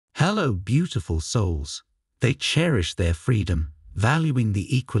Hello, beautiful souls. They cherish their freedom, valuing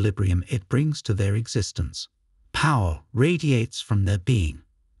the equilibrium it brings to their existence. Power radiates from their being,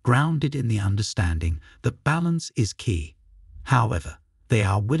 grounded in the understanding that balance is key. However, they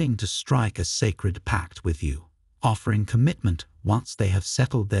are willing to strike a sacred pact with you, offering commitment once they have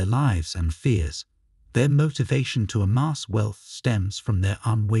settled their lives and fears. Their motivation to amass wealth stems from their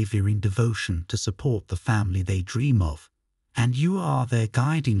unwavering devotion to support the family they dream of, and you are their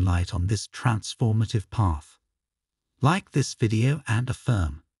guiding light on this transformative path. Like this video and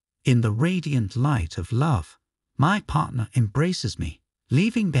affirm, in the radiant light of love, my partner embraces me,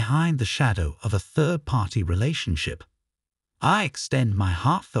 leaving behind the shadow of a third-party relationship. I extend my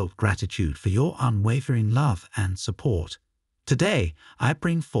heartfelt gratitude for your unwavering love and support. Today, I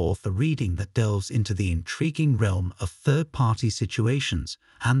bring forth a reading that delves into the intriguing realm of third-party situations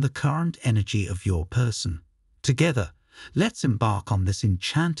and the current energy of your person. Together, let's embark on this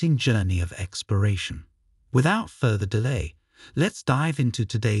enchanting journey of exploration. Without further delay, let's dive into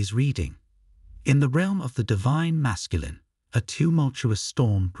today's reading. In the realm of the divine masculine, a tumultuous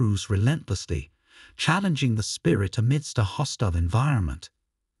storm brews relentlessly, challenging the spirit amidst a hostile environment.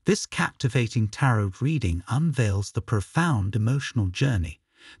 This captivating tarot reading unveils the profound emotional journey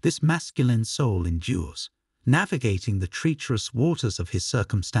this masculine soul endures, navigating the treacherous waters of his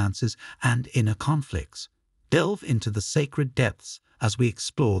circumstances and inner conflicts. Delve into the sacred depths as we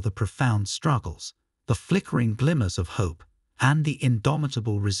explore the profound struggles, the flickering glimmers of hope, and the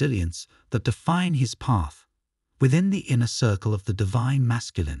indomitable resilience that define his path. Within the inner circle of the divine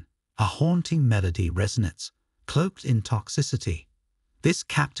masculine, a haunting melody resonates, cloaked in toxicity. This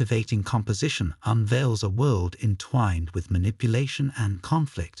captivating composition unveils a world entwined with manipulation and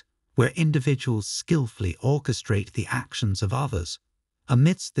conflict, where individuals skillfully orchestrate the actions of others.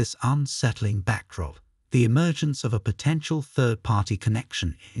 Amidst this unsettling backdrop, the emergence of a potential third-party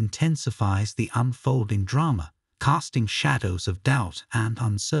connection intensifies the unfolding drama, casting shadows of doubt and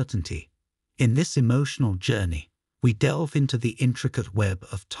uncertainty. In this emotional journey, we delve into the intricate web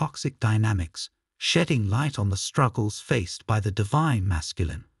of toxic dynamics, shedding light on the struggles faced by the divine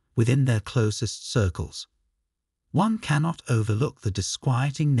masculine within their closest circles. One cannot overlook the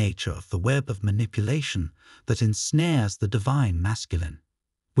disquieting nature of the web of manipulation that ensnares the divine masculine.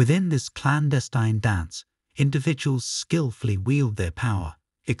 Within this clandestine dance, individuals skillfully wield their power,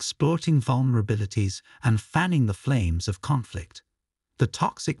 exploiting vulnerabilities and fanning the flames of conflict. The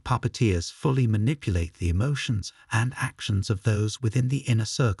toxic puppeteers fully manipulate the emotions and actions of those within the inner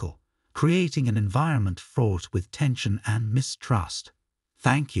circle, creating an environment fraught with tension and mistrust.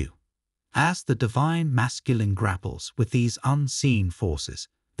 Thank you. As the divine masculine grapples with these unseen forces,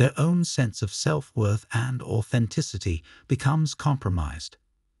 their own sense of self-worth and authenticity becomes compromised.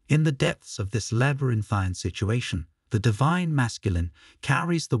 In the depths of this labyrinthine situation, the divine masculine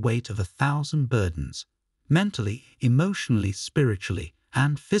carries the weight of 1,000 burdens. Mentally, emotionally, spiritually,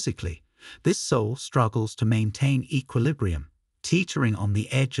 and physically, this soul struggles to maintain equilibrium, teetering on the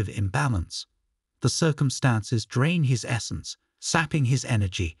edge of imbalance. The circumstances drain his essence, sapping his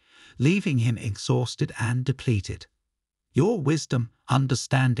energy, leaving him exhausted and depleted. Your wisdom,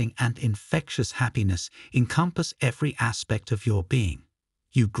 understanding, and infectious happiness encompass every aspect of your being.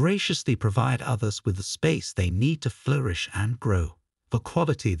 You graciously provide others with the space they need to flourish and grow, a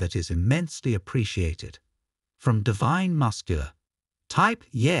quality that is immensely appreciated. From divine muscular, type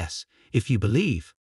yes if you believe.